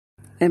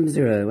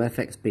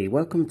M0FXB,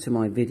 welcome to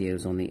my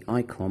videos on the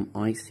ICOM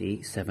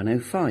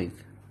IC-705.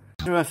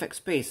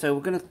 M0FXB, so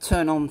we're going to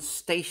turn on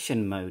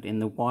station mode in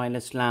the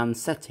wireless LAN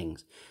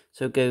settings.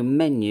 So go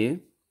menu,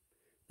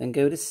 then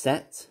go to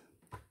set,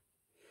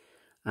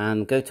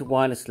 and go to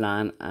wireless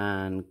LAN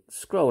and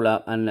scroll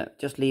up and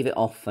just leave it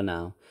off for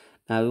now.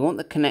 Now we want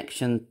the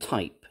connection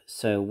type,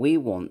 so we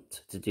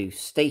want to do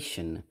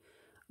station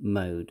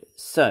mode.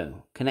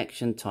 So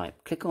connection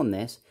type, click on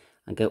this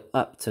and go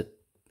up to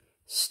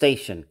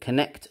station,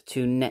 connect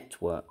to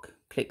network,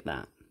 click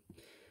that.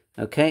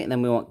 Okay, and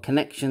then we want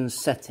connection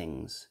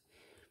settings.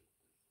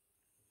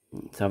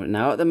 So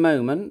now at the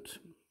moment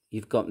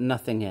you've got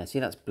nothing here, see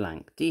that's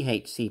blank.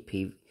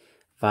 DHCP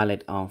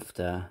valid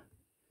after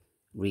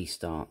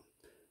restart.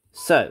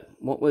 So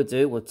what we'll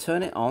do, we'll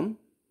turn it on.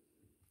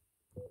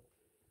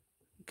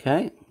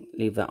 Okay,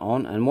 leave that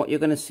on, and what you're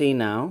going to see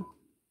now,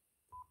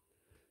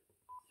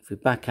 if we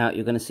back out,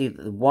 you're going to see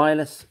that the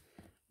wireless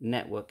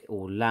network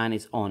or LAN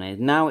is on it.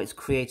 Now it's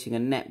creating a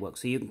network,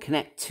 so you can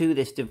connect to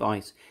this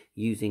device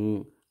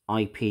using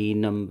IP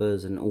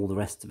numbers and all the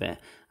rest of it.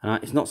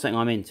 And it's not something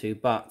I'm into,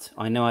 but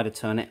I know how to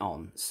turn it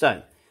on.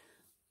 So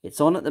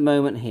it's on at the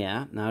moment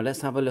here. Now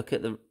let's have a look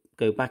at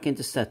go back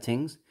into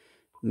settings,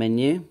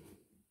 menu,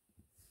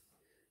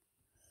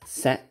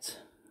 set,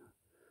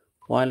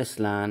 wireless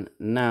LAN.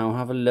 Now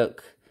have a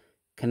look,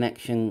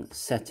 connection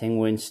setting,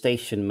 we're in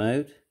station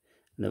mode.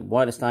 The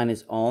wireless LAN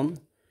is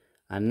on.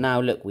 And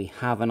now look, we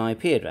have an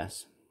IP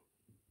address.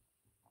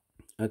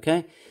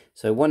 Okay,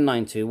 so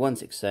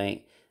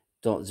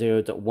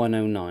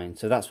 192.168.0.109.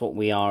 So that's what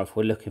we are if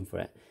we're looking for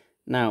it.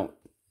 Now,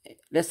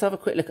 let's have a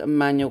quick look at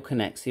manual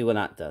connect, see what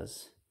that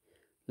does.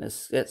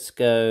 Let's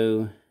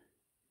go.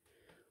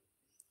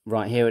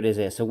 Right, here it is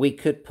here. So we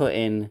could put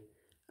in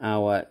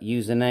our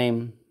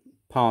username,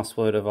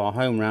 password of our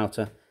home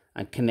router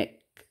and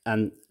connect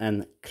and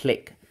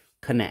click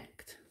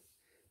connect.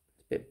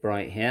 It's a bit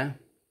bright here.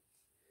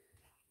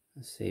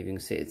 Let's see if you can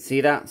see it.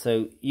 See that?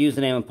 So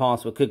username and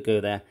password could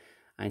go there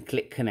and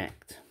click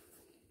connect.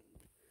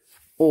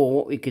 Or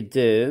what we could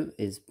do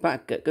is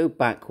go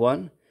back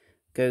one,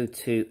 go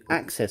to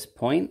access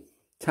point,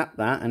 tap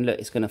that, and look,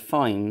 it's going to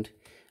find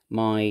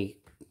my,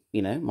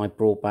 my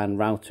broadband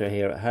router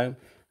here at home,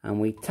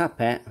 and we tap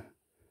it,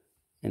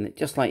 and it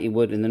just like you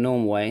would in the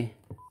normal way,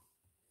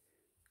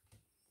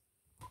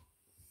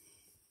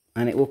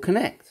 and it will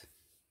connect.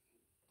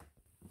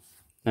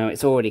 Now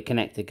it's already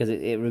connected because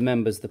it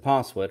remembers the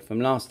password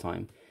from last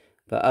time,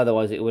 but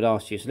otherwise it would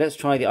ask you. So let's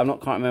try the.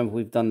 Can't remember if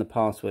we've done the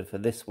password for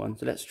this one,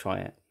 so let's try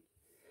it.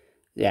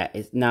 Yeah,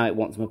 now it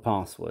wants my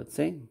password.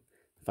 See,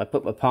 if I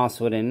put my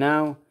password in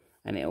now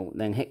and it'll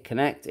then hit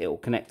connect, it will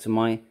connect to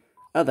my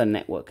other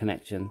network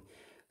connection.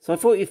 So I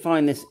thought you'd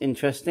find this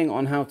interesting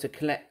on how to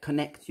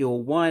connect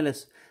your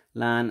wireless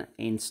LAN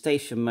in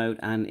station mode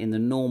and in the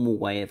normal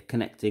way of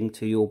connecting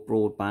to your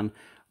broadband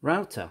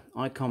router,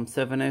 ICOM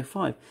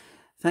 705.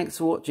 Thanks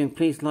for watching.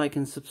 Please like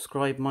and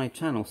subscribe my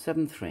channel.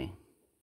 73.